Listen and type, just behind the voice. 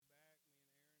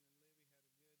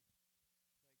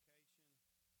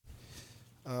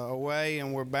away,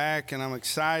 and we're back, and I'm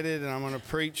excited, and I'm going to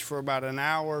preach for about an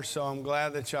hour, so I'm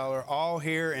glad that y'all are all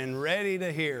here and ready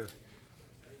to hear.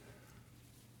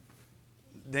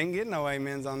 Didn't get no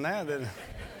amens on that, did I?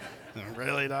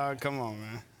 Really, dog? Come on,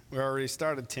 man. We already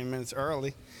started 10 minutes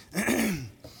early.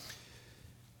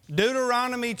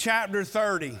 Deuteronomy chapter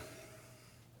 30,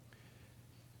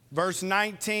 verse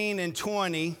 19 and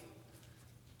 20.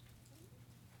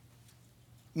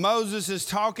 Moses is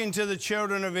talking to the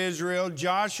children of Israel.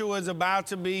 Joshua is about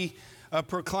to be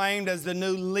proclaimed as the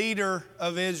new leader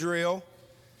of Israel.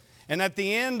 And at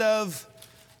the end of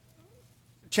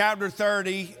chapter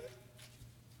 30,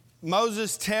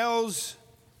 Moses tells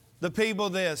the people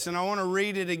this, and I want to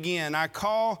read it again. I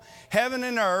call heaven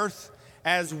and earth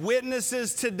as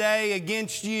witnesses today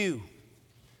against you,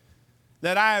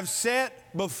 that I have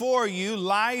set before you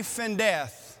life and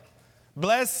death,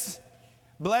 blessings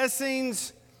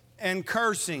and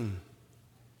cursing.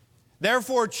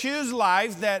 Therefore choose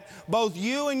life, that both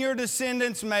you and your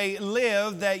descendants may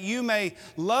live, that you may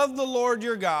love the Lord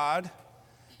your God,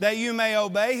 that you may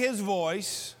obey his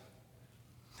voice,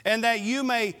 and that you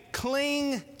may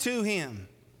cling to him.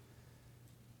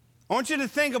 I want you to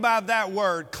think about that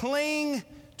word, cling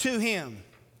to him.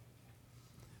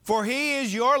 For he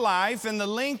is your life and the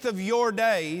length of your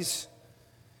days,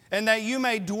 and that you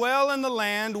may dwell in the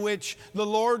land which the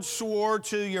Lord swore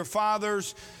to your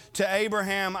fathers, to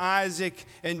Abraham, Isaac,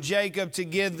 and Jacob to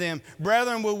give them.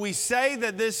 Brethren, will we say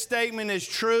that this statement is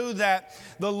true, that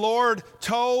the Lord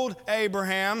told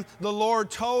Abraham, the Lord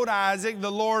told Isaac,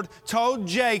 the Lord told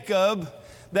Jacob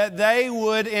that they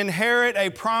would inherit a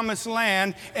promised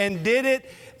land, and did it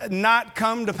not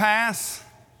come to pass?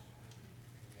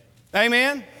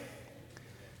 Amen?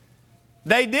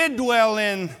 They did dwell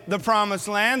in the promised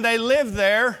land. They lived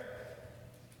there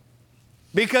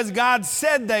because God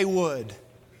said they would.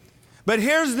 But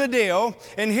here's the deal,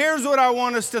 and here's what I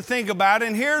want us to think about,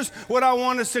 and here's what I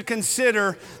want us to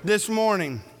consider this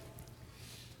morning.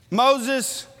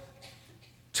 Moses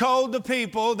told the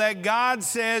people that God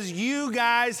says, you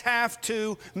guys have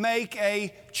to make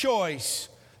a choice.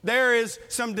 There is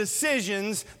some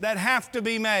decisions that have to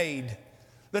be made.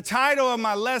 The title of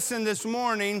my lesson this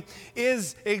morning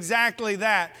is exactly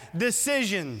that,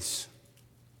 decisions.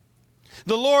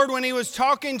 The Lord, when he was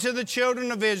talking to the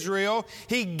children of Israel,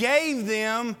 he gave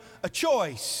them a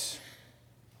choice.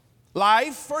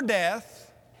 Life or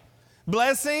death,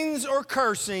 blessings or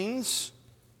cursings,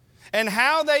 and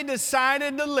how they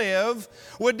decided to live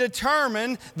would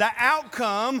determine the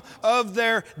outcome of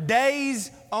their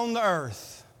days on the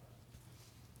earth.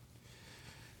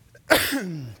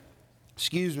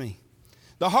 Excuse me.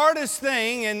 The hardest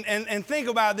thing, and think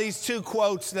about these two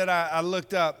quotes that I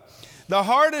looked up. The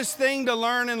hardest thing to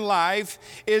learn in life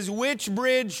is which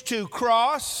bridge to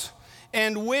cross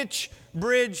and which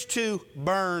bridge to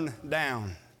burn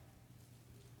down.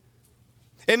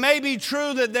 It may be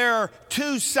true that there are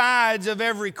two sides of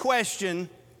every question,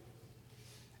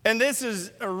 and this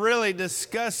is a really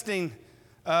disgusting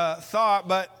thought,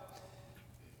 but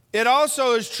it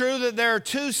also is true that there are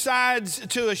two sides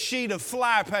to a sheet of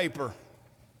fly paper.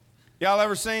 Y'all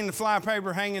ever seen the fly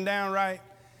paper hanging down, right?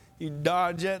 You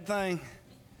dodge that thing.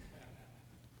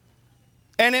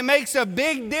 And it makes a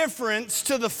big difference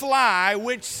to the fly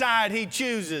which side he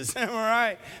chooses, all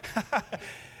right?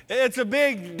 It's a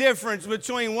big difference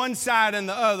between one side and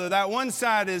the other. That one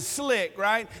side is slick,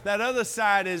 right? That other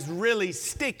side is really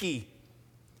sticky.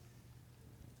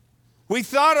 We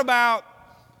thought about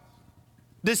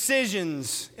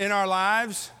decisions in our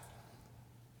lives.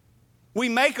 We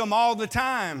make them all the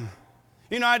time.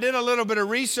 You know, I did a little bit of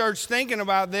research thinking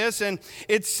about this, and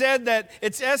it said that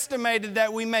it's estimated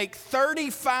that we make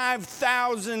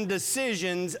 35,000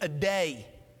 decisions a day.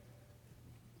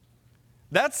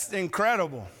 That's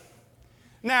incredible.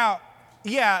 Now,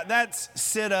 yeah, that's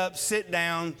sit up, sit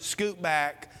down, scoot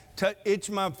back, itch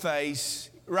my face,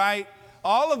 right?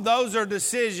 All of those are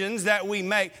decisions that we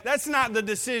make. That's not the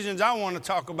decisions I want to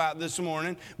talk about this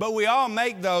morning, but we all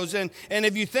make those. And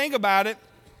if you think about it,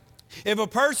 if a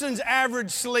person's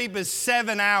average sleep is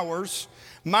 7 hours,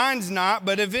 mine's not,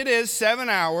 but if it is 7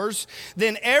 hours,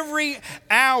 then every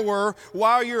hour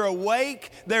while you're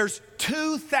awake, there's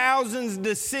 2,000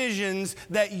 decisions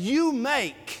that you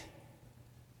make.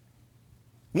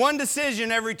 One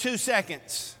decision every 2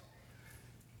 seconds.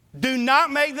 Do not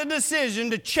make the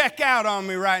decision to check out on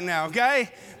me right now, okay?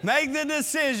 Make the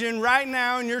decision right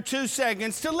now in your 2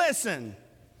 seconds to listen.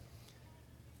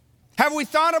 Have we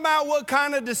thought about what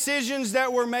kind of decisions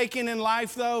that we're making in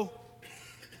life, though?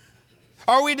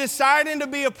 Are we deciding to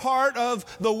be a part of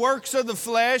the works of the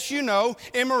flesh? You know,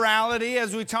 immorality,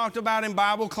 as we talked about in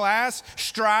Bible class,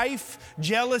 strife,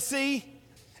 jealousy,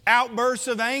 outbursts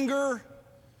of anger,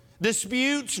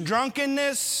 disputes,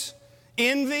 drunkenness,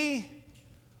 envy?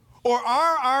 Or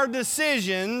are our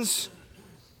decisions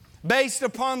based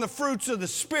upon the fruits of the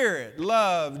Spirit?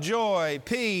 Love, joy,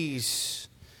 peace,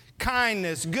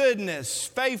 kindness, goodness,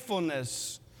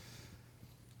 faithfulness,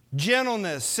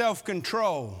 gentleness,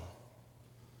 self-control.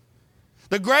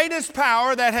 The greatest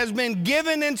power that has been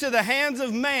given into the hands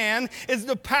of man is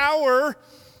the power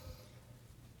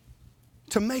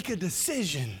to make a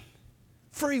decision,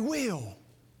 free will.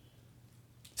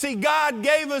 See, God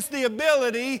gave us the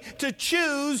ability to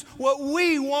choose what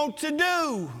we want to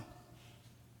do.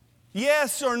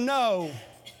 Yes or no.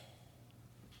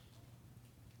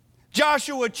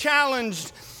 Joshua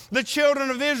challenged the children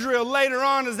of Israel later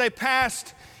on as they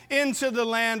passed into the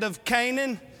land of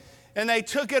Canaan. And they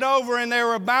took it over and they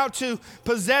were about to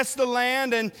possess the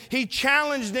land. And he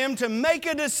challenged them to make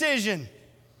a decision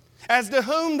as to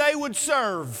whom they would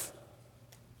serve.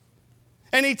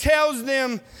 And he tells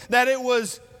them that it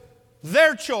was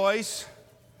their choice.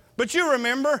 But you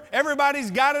remember,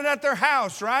 everybody's got it at their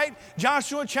house, right?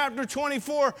 Joshua chapter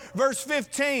 24, verse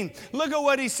 15. Look at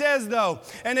what he says though.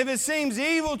 And if it seems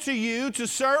evil to you to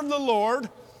serve the Lord,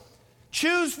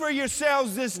 choose for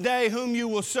yourselves this day whom you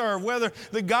will serve, whether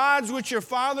the gods which your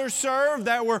fathers served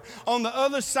that were on the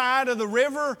other side of the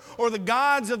river, or the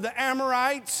gods of the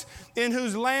Amorites in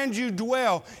whose land you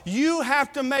dwell. You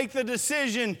have to make the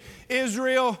decision,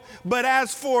 Israel. But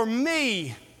as for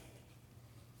me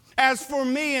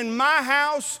and my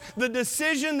house, the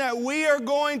decision that we are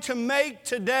going to make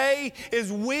today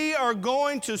is we are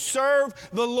going to serve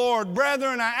the Lord.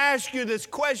 Brethren, I ask you this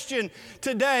question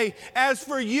today. As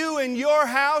for you and your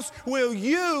house, will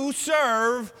you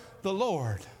serve the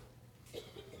Lord?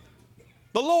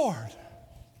 The Lord.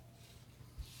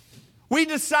 We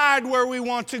decide where we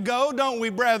want to go, don't we,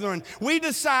 brethren? We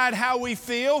decide how we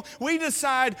feel. We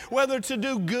decide whether to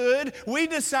do good. We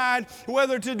decide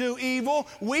whether to do evil.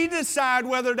 We decide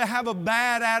whether to have a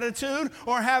bad attitude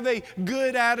or have a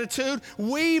good attitude.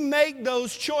 We make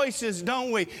those choices,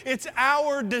 don't we? It's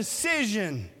our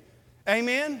decision.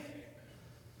 Amen?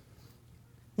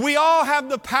 We all have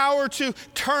the power to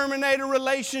terminate a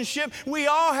relationship. We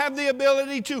all have the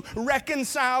ability to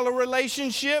reconcile a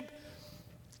relationship.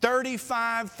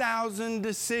 35,000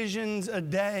 decisions a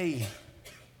day.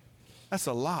 That's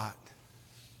a lot.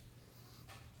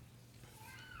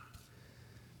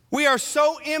 We are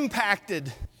so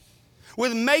impacted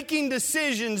with making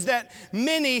decisions that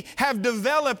many have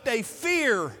developed a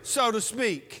fear, so to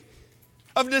speak,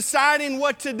 of deciding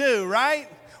what to do, right?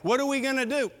 What are we going to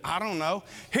do? I don't know.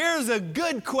 Here's a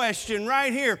good question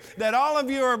right here that all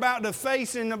of you are about to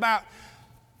face in about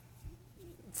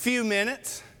a few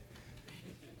minutes.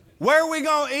 Where are we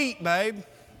going to eat, babe?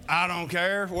 I don't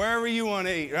care. Wherever you want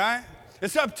to eat, right?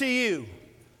 It's up to you.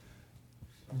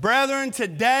 Brethren,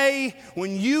 today,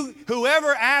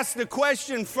 whoever asks the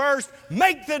question first,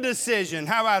 make the decision.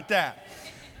 How about that?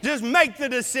 Just make the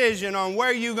decision on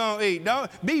where you're going to eat. Don't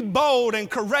be bold and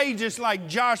courageous like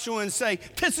Joshua and say,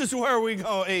 this is where we're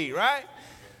going to eat, right?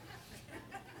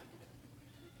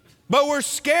 But we're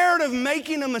scared of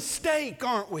making a mistake,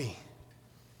 aren't we?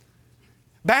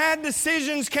 Bad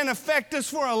decisions can affect us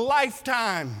for a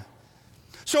lifetime.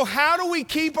 So how do we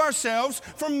keep ourselves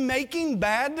from making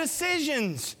bad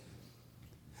decisions?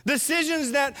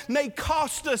 Decisions that may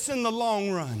cost us in the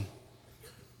long run.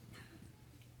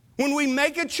 When we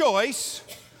make a choice,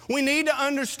 we need to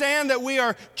understand that we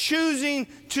are choosing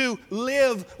to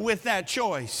live with that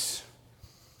choice.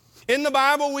 In the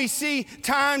Bible, we see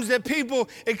times that people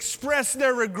express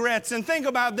their regrets. And think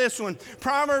about this one.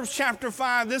 Proverbs chapter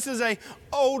 5, this is an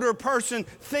older person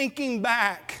thinking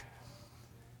back.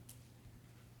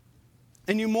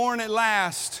 And you mourn at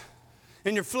last,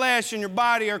 and your flesh and your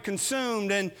body are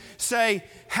consumed, and say,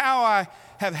 how I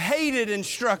have hated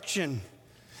instruction,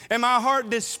 and my heart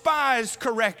despised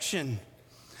correction.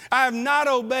 I have not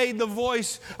obeyed the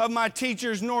voice of my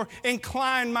teachers, nor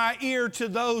inclined my ear to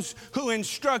those who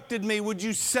instructed me. Would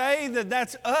you say that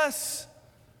that's us?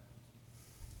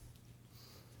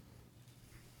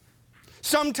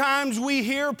 Sometimes we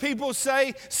hear people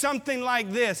say something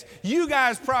like this. You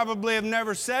guys probably have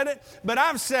never said it, but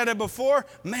I've said it before.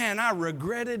 Man, I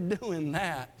regretted doing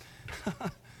that.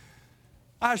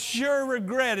 I sure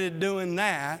regretted doing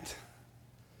that.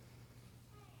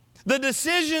 The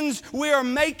decisions we are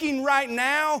making right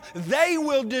now, they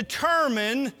will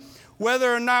determine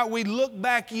whether or not we look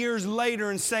back years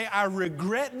later and say, I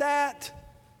regret that,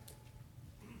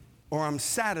 or I'm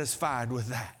satisfied with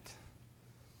that.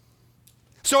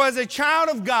 So as a child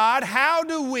of God, how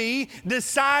do we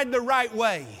decide the right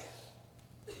way?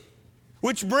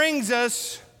 Which brings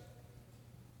us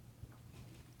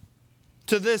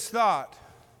to this thought.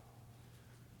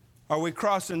 Are we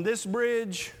crossing this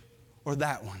bridge or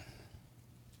that one?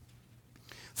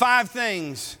 5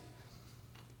 things,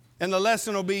 and the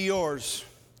lesson will be yours.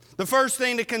 The first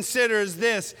thing to consider is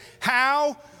this: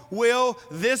 how will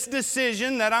this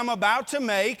decision that I'm about to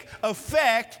make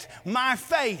affect my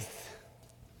faith?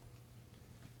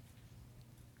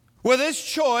 Will this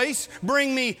choice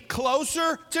bring me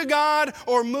closer to God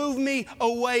or move me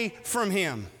away from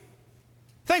Him?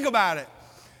 Think about it.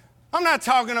 I'm not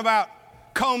talking about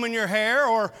combing your hair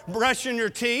or brushing your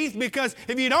teeth, because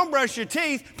if you don't brush your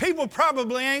teeth, people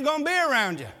probably ain't going to be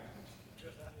around you.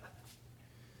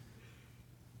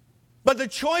 But the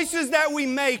choices that we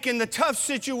make in the tough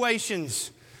situations,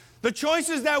 the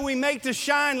choices that we make to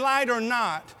shine light or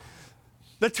not,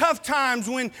 the tough times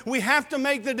when we have to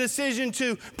make the decision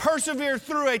to persevere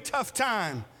through a tough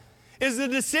time, is the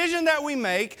decision that we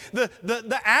make,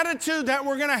 the attitude that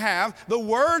we're going to have, the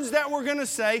words that we're going to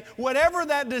say, whatever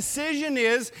that decision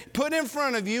is put in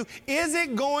front of you, is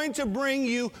it going to bring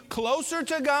you closer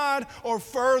to God or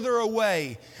further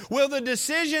away? Will the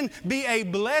decision be a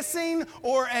blessing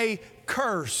or a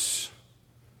curse?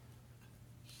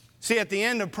 See, at the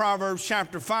end of Proverbs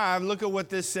chapter 5, look at what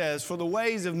this says. For the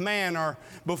ways of man are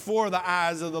before the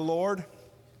eyes of the Lord,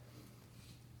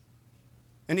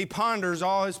 and He ponders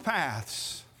all His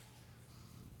paths.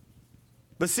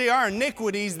 But see, our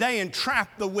iniquities, they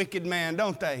entrap the wicked man,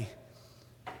 don't they?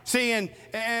 See,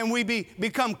 and we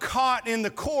become caught in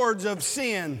the cords of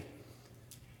sin.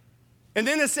 And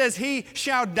then it says, he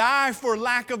shall die for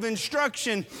lack of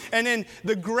instruction, and in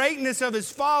the greatness of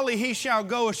his folly he shall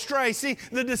go astray. See,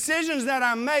 the decisions that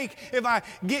I make, if I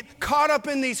get caught up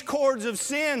in these cords of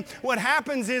sin, what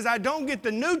happens is I don't get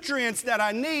the nutrients that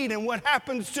I need, and what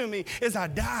happens to me is I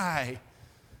die.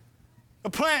 A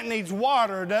plant needs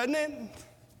water, doesn't it?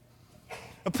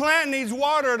 A plant needs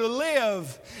water to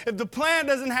live. If the plant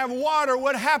doesn't have water,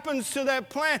 what happens to that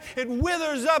plant? It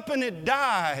withers up and it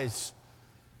dies.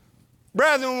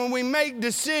 Brethren, when we make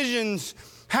decisions,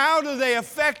 how do they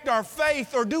affect our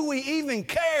faith, or do we even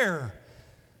care?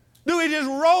 Do we just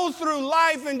roll through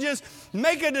life and just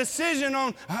make a decision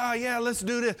on, oh yeah, let's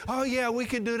do this. Oh yeah, we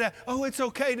could do that. Oh, it's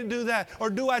okay to do that. Or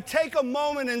do I take a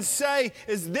moment and say,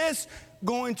 is this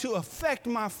going to affect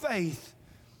my faith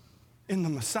in the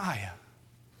Messiah?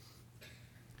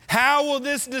 How will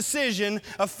this decision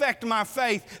affect my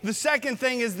faith? The second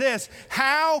thing is this: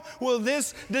 how will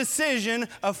this decision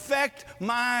affect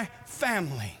my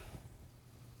family?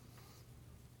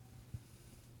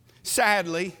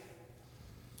 Sadly,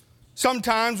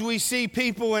 sometimes we see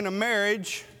people in a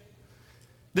marriage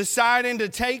deciding to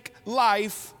take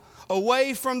life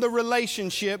away from the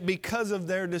relationship because of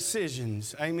their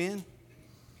decisions. Amen?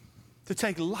 To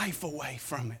take life away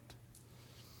from it.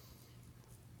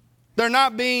 They're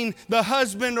not being the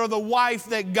husband or the wife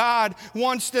that God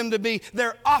wants them to be.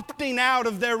 They're opting out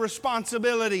of their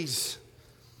responsibilities.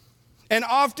 And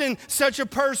often such a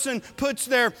person puts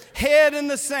their head in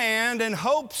the sand and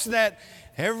hopes that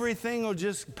everything will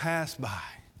just pass by.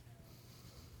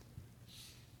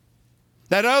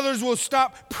 That others will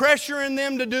stop pressuring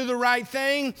them to do the right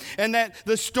thing, and that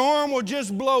the storm will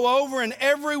just blow over and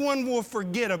everyone will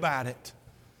forget about it.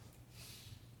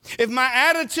 If my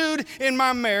attitude in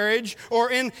my marriage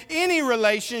or in any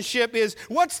relationship is,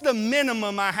 what's the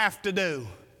minimum I have to do?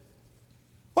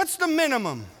 What's the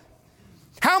minimum?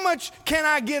 How much can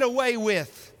I get away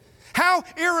with? How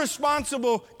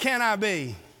irresponsible can I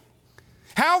be?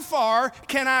 How far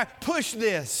can I push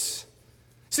this?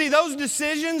 See, those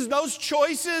decisions, those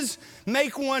choices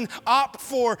make one opt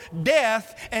for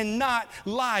death and not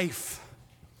life.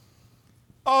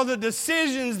 Oh, the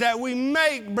decisions that we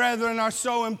make, brethren, are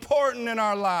so important in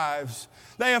our lives.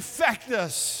 They affect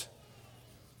us.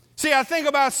 See, I think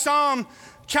about Psalm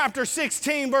chapter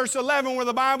 16, verse 11, where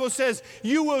the Bible says,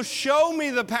 you will show me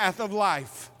the path of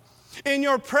life. In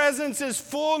your presence is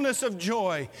fullness of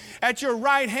joy. At your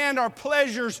right hand are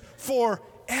pleasures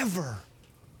forevermore.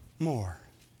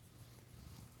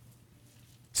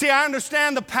 See, I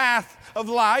understand the path of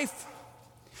life.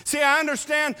 See, I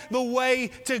understand the way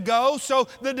to go. So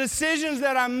the decisions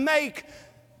that I make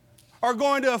are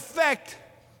going to affect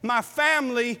my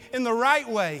family in the right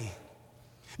way,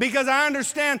 because I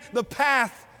understand the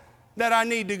path that I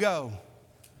need to go.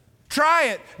 Try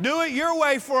it. Do it your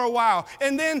way for a while.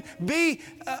 And then be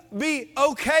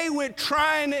okay with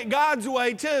trying it God's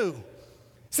way too.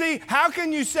 See, how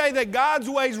can you say that God's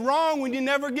way is wrong when you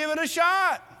never give it a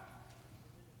shot?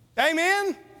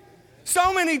 Amen?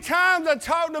 So many times I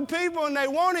talk to people and they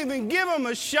won't even give them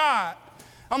a shot.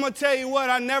 I'm going to tell you what,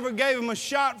 I never gave him a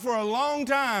shot for a long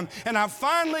time, and I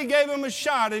finally gave him a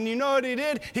shot, and you know what he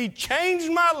did? He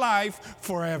changed my life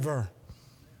forever.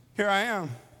 Here I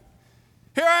am.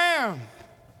 Here I am.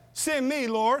 Send me,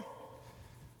 Lord.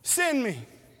 Send me.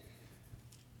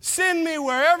 Send me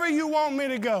wherever you want me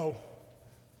to go.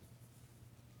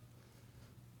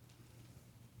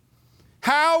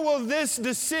 How will this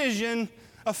decision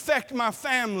affect my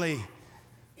family?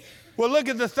 Well, look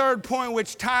at the third point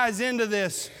which ties into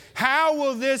this. How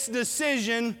will this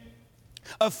decision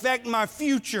affect my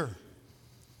future?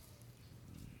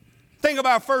 Think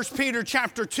about 1 Peter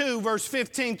chapter 2, verse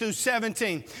 15 through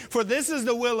 17. For this is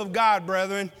the will of God,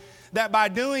 brethren, that by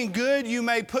doing good you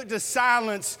may put to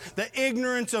silence the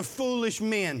ignorance of foolish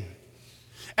men.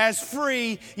 As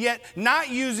free, yet not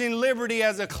using liberty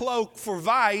as a cloak for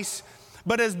vice,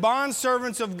 but as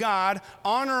bondservants of God,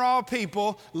 honor all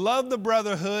people, love the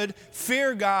brotherhood,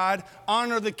 fear God,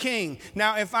 honor the king.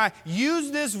 Now, if I use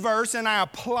this verse and I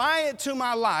apply it to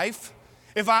my life,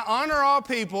 if I honor all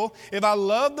people, if I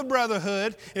love the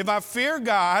brotherhood, if I fear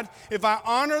God, if I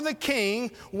honor the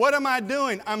king, what am I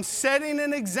doing? I'm setting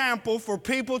an example for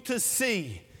people to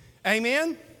see.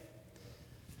 Amen?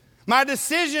 My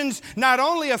decisions not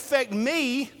only affect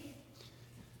me,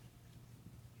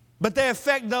 but they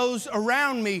affect those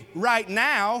around me right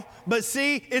now. But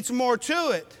see, it's more to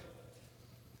it.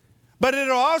 But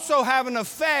it'll also have an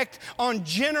effect on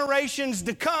generations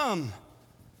to come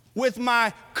with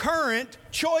my current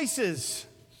choices.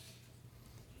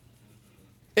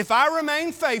 If I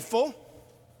remain faithful,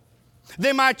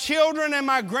 then my children and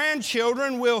my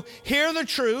grandchildren will hear the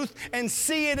truth and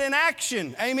see it in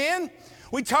action. Amen?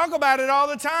 We talk about it all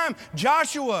the time.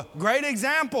 Joshua, great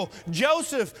example.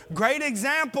 Joseph, great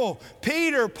example.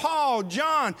 Peter, Paul,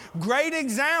 John, great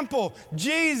example.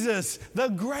 Jesus, the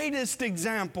greatest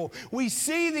example. We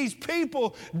see these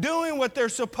people doing what they're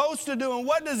supposed to do, and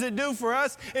what does it do for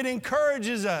us? It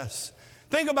encourages us.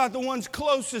 Think about the ones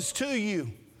closest to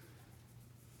you.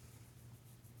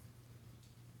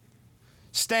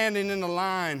 Standing in the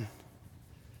line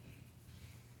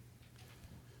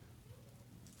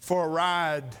for a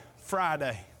ride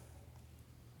Friday.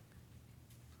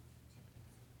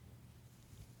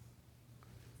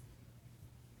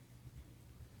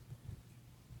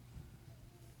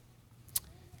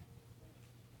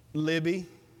 Libby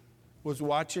was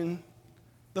watching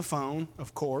the phone,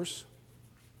 of course,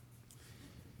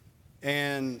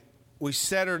 and we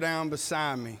set her down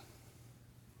beside me.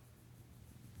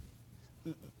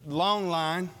 Long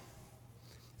line,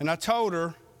 and I told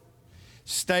her,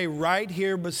 stay right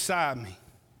here beside me.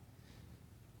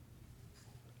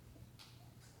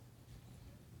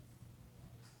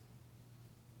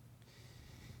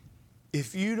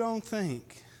 If you don't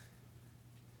think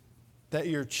that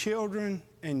your children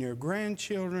and your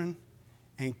grandchildren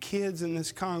and kids in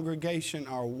this congregation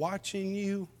are watching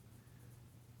you,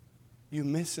 you're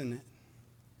missing it.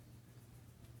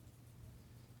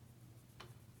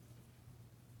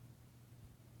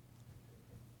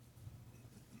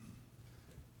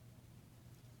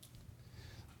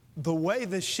 The way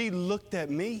that she looked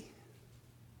at me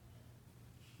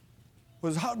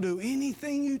was, I'll do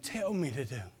anything you tell me to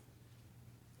do.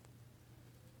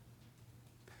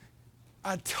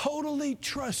 I totally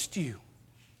trust you.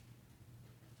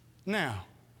 Now,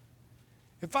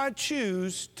 if I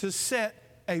choose to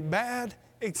set a bad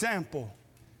example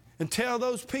and tell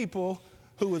those people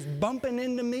who was bumping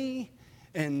into me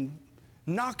and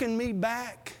knocking me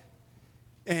back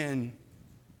and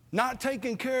not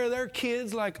taking care of their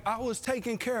kids like I was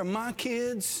taking care of my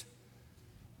kids,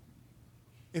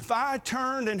 if I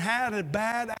turned and had a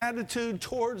bad attitude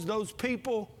towards those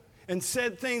people and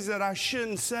said things that I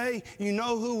shouldn't say, you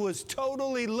know who was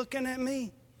totally looking at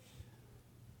me?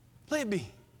 Libby.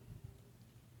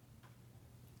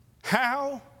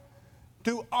 How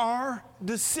do our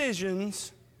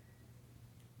decisions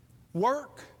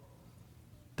work?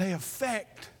 They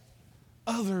affect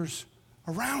others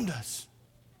around us.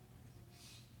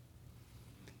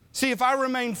 See, if I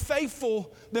remain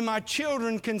faithful, then my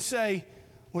children can say,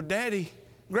 well, Daddy,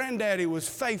 Granddaddy was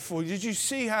faithful. Did you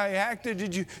see how he acted?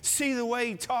 Did you see the way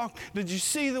he talked? Did you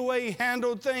see the way he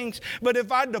handled things? But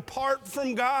if I depart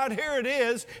from God, here it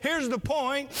is. Here's the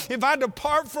point. If I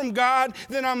depart from God,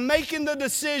 then I'm making the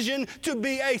decision to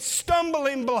be a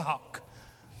stumbling block.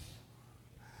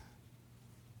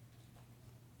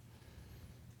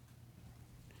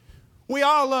 We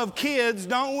all love kids,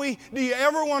 don't we? Do you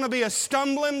ever want to be a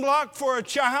stumbling block for a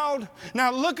child?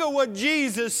 Now look at what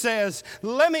Jesus says.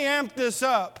 Let me amp this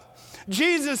up.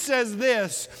 Jesus says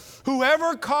this,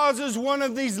 Whoever causes one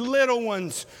of these little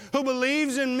ones who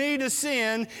believes in me to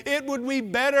sin, it would be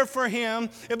better for him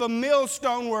if a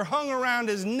millstone were hung around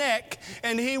his neck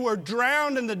and he were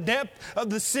drowned in the depth of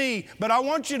the sea. But I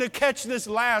want you to catch this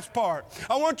last part.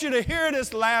 I want you to hear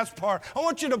this last part. I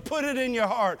want you to put it in your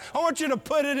heart. I want you to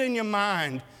put it in your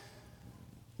mind.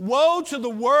 Woe to the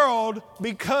world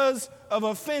because of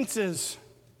offenses.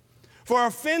 For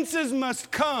offenses must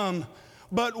come,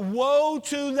 but woe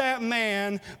to that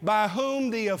man by whom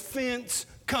the offense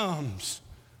comes.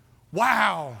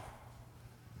 Wow.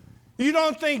 You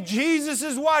don't think Jesus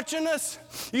is watching us?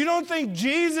 You don't think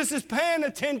Jesus is paying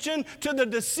attention to the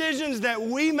decisions that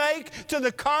we make, to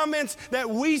the comments that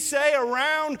we say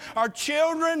around our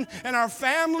children and our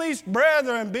families?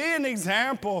 Brethren, be an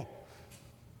example.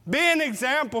 Be an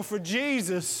example for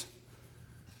Jesus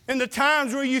in the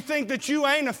times where you think that you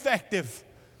ain't effective.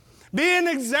 Be an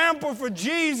example for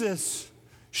Jesus.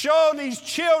 Show these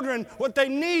children what they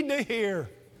need to hear.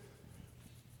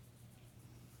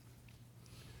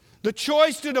 The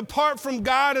choice to depart from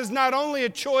God is not only a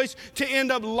choice to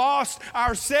end up lost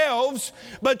ourselves,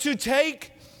 but to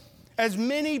take as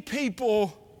many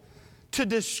people to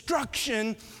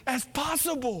destruction as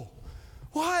possible.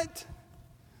 What?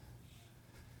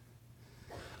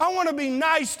 I want to be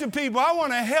nice to people. I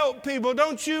want to help people.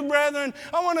 Don't you, brethren?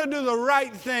 I want to do the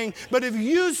right thing. But if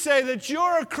you say that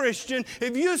you're a Christian,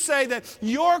 if you say that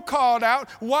you're called out,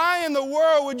 why in the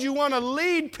world would you want to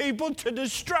lead people to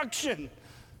destruction?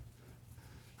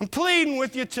 I'm pleading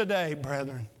with you today,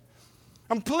 brethren.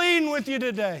 I'm pleading with you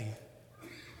today.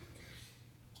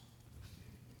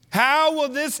 How will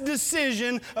this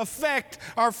decision affect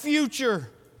our future?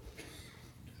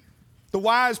 The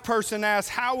wise person asks,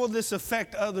 how will this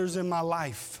affect others in my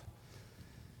life?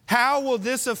 How will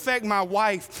this affect my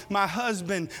wife, my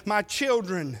husband, my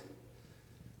children,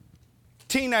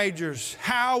 teenagers?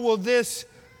 How will this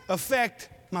affect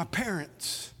my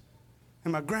parents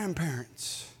and my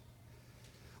grandparents?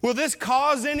 Will this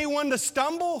cause anyone to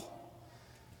stumble?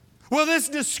 Will this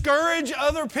discourage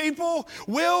other people?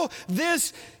 Will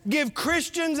this give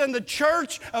Christians and the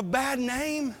church a bad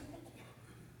name?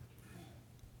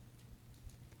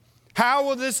 How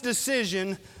will this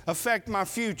decision affect my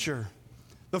future?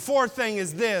 The fourth thing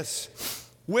is this.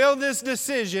 Will this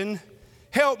decision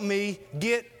help me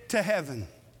get to heaven?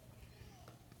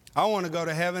 I want to go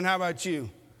to heaven. How about you?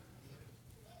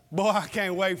 Boy, I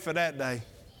can't wait for that day.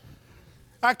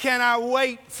 I cannot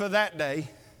wait for that day.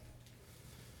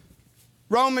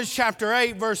 Romans chapter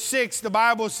 8, verse 6, the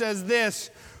Bible says this,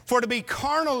 for to be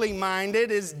carnally minded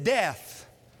is death.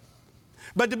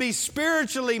 But to be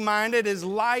spiritually minded is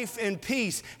life and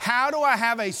peace. How do I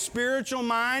have a spiritual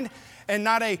mind and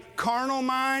not a carnal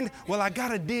mind? Well, I got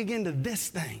to dig into this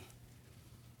thing.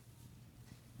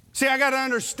 See, I got to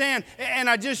understand, and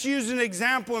I just used an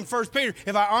example in 1 Peter.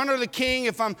 If I honor the king,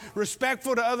 if I'm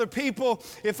respectful to other people,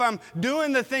 if I'm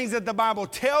doing the things that the Bible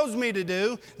tells me to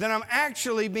do, then I'm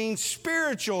actually being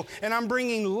spiritual, and I'm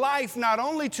bringing life not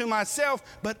only to myself,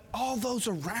 but all those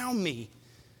around me.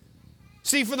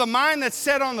 See, for the mind that's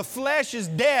set on the flesh is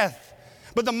death,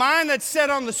 but the mind that's set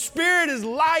on the Spirit is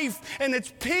life and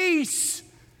it's peace.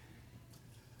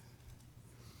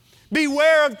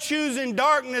 Beware of choosing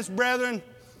darkness, brethren.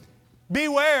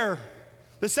 Beware.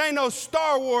 This ain't no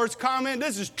Star Wars comment.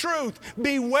 This is truth.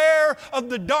 Beware of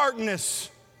the darkness.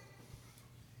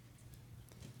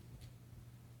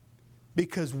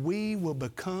 Because we will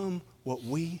become what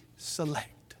we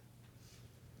select.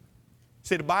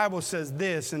 See, the Bible says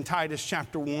this in Titus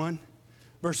chapter 1,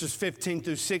 verses 15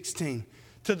 through 16.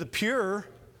 To the pure,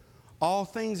 all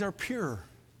things are pure.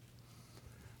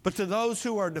 But to those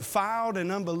who are defiled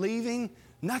and unbelieving,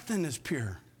 nothing is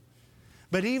pure.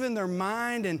 But even their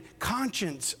mind and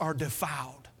conscience are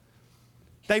defiled.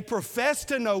 They profess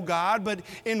to know God, but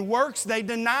in works they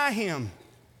deny Him,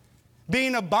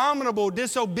 being abominable,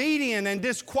 disobedient, and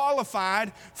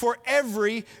disqualified for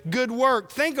every good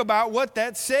work. Think about what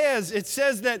that says. It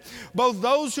says that both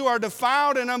those who are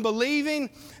defiled and unbelieving,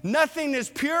 nothing is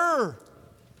pure.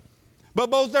 But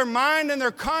both their mind and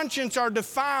their conscience are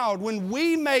defiled. When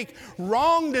we make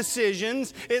wrong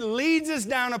decisions, it leads us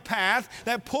down a path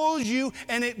that pulls you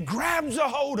and it grabs a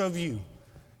hold of you.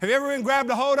 Have you ever been grabbed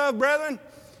a hold of, brethren?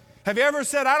 Have you ever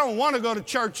said, I don't want to go to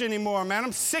church anymore, man.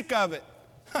 I'm sick of it.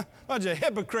 Bunch of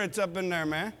hypocrites up in there,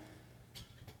 man.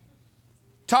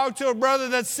 Talked to a brother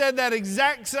that said that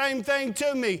exact same thing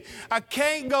to me. I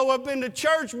can't go up in the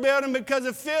church building because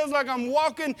it feels like I'm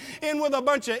walking in with a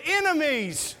bunch of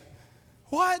enemies.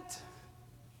 What?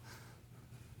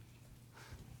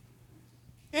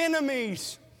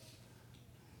 Enemies.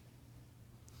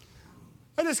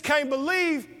 I just can't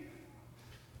believe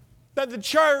that the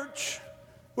church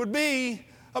would be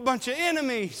a bunch of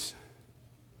enemies.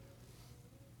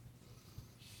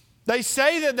 They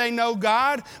say that they know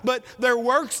God, but their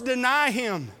works deny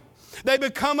Him. They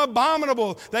become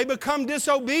abominable. They become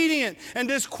disobedient and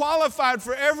disqualified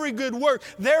for every good work.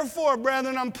 Therefore,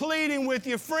 brethren, I'm pleading with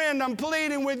you, friend, I'm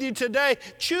pleading with you today.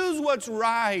 Choose what's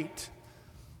right.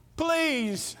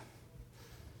 Please.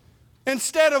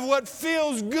 Instead of what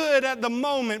feels good at the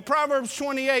moment. Proverbs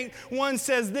 28:1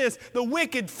 says this, the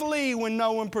wicked flee when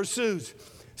no one pursues.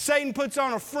 Satan puts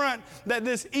on a front that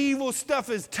this evil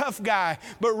stuff is tough guy.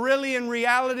 But really, in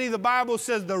reality, the Bible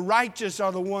says the righteous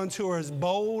are the ones who are as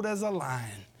bold as a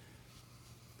lion.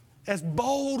 As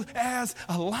bold as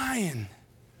a lion.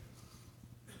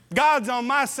 God's on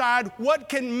my side. What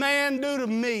can man do to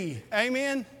me?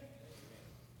 Amen?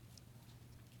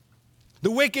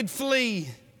 The wicked flee,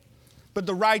 but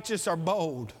the righteous are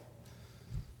bold.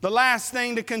 The last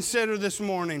thing to consider this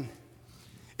morning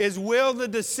is, will the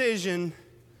decision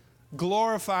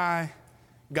glorify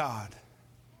God?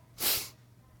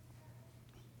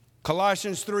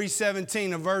 Colossians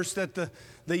 3:17, a verse that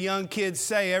the young kids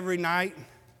say every night.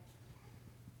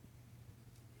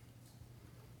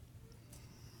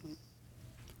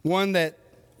 One that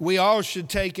we all should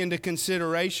take into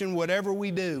consideration. Whatever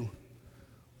we do,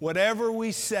 whatever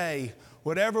we say,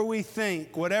 whatever we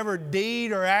think, whatever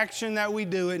deed or action that we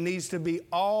do, it needs to be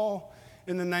all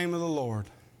in the name of the Lord.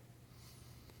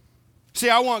 See,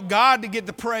 I want God to get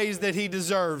the praise that He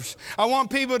deserves. I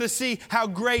want people to see how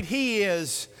great He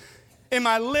is in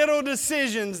my little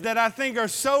decisions that I think are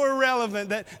so irrelevant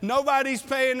that nobody's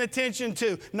paying attention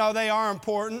to. No, they are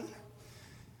important.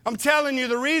 I'm telling you,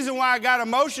 the reason why I got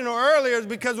emotional earlier is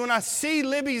because when I see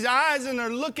Libby's eyes and they're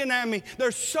looking at me,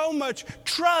 there's so much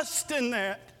trust in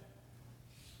that.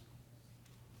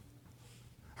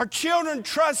 Our children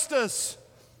trust us.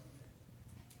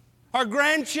 Our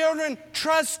grandchildren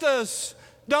trust us.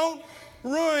 Don't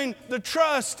ruin the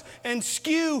trust and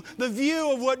skew the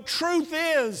view of what truth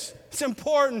is. It's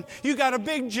important. You got a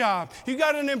big job. You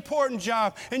got an important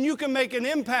job, and you can make an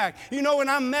impact. You know, when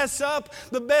I mess up,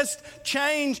 the best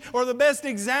change or the best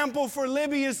example for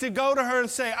Libby is to go to her and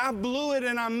say, I blew it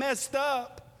and I messed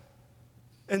up.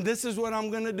 And this is what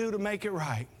I'm going to do to make it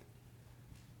right.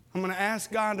 I'm going to ask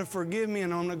God to forgive me,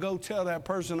 and I'm going to go tell that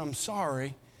person I'm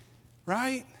sorry.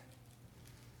 Right?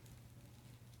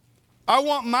 I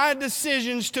want my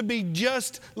decisions to be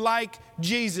just like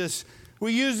Jesus.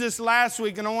 We used this last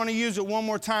week, and I want to use it one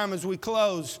more time as we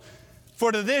close.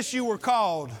 For to this you were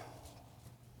called,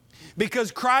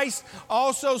 because Christ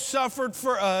also suffered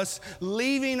for us,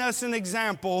 leaving us an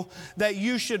example that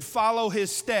you should follow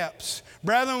His steps.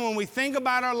 Brethren, when we think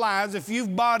about our lives, if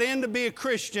you've bought in to be a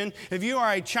Christian, if you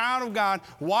are a child of God,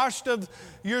 washed of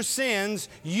your sins,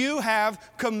 you have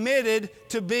committed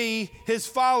to be His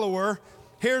follower.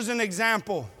 Here's an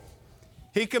example.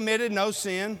 He committed no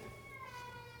sin,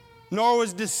 nor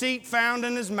was deceit found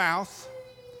in His mouth,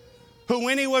 who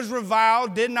when He was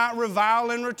reviled did not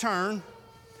revile in return.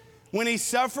 When He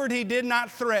suffered, He did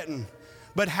not threaten.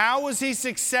 But how was He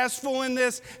successful in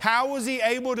this? How was He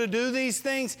able to do these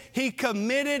things? He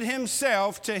committed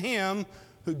Himself to Him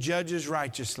who judges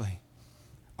righteously.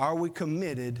 Are we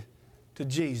committed to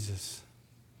Jesus?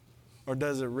 Or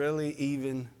does it really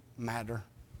even matter?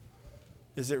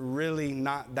 Is it really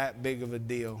not that big of a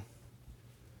deal?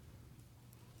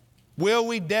 Will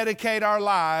we dedicate our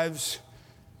lives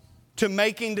to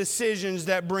making decisions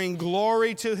that bring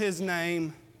glory to His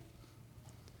name?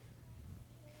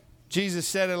 Jesus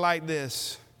said it like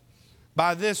this: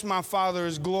 by this my Father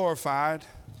is glorified.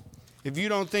 If you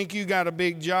don't think you got a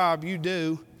big job, you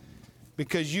do,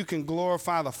 because you can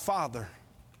glorify the Father.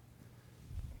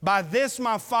 By this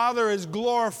my Father is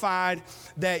glorified,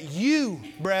 that you,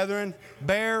 brethren,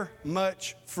 bear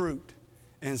much fruit,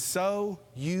 and so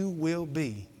you will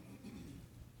be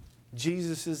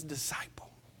Jesus' disciple.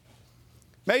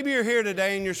 Maybe you're here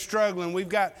today and you're struggling. We've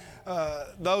got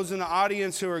those in the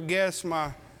audience who are guests.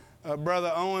 My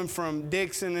brother Owen from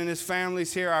Dixon and his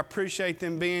family's here. I appreciate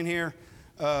them being here.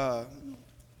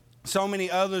 So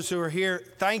many others who are here.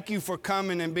 Thank you for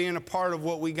coming and being a part of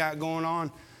what we got going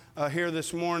on here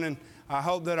this morning. I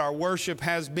hope that our worship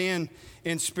has been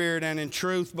in spirit and in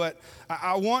truth. But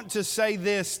I want to say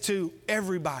this to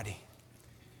everybody.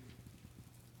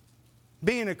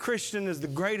 Being a Christian is the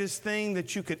greatest thing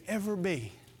that you could ever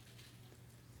be.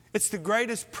 It's the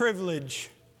greatest privilege.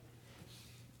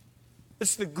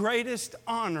 It's the greatest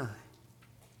honor.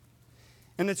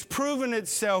 And it's proven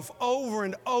itself over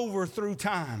and over through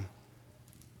time.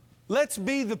 Let's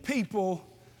be the people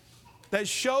that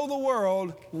show the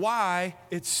world why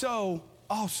it's so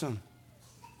awesome.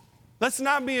 Let's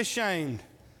not be ashamed.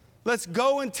 Let's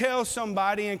go and tell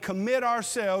somebody and commit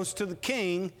ourselves to the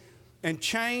King and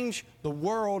change the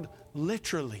world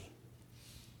literally.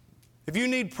 If you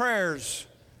need prayers,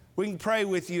 we can pray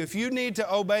with you. If you need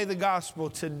to obey the gospel,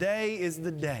 today is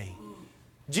the day.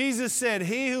 Jesus said,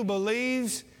 he who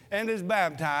believes and is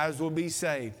baptized will be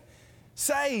saved.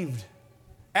 Saved.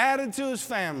 Added to his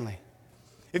family.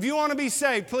 If you want to be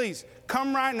saved, please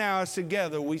come right now as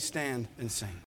together we stand and sing.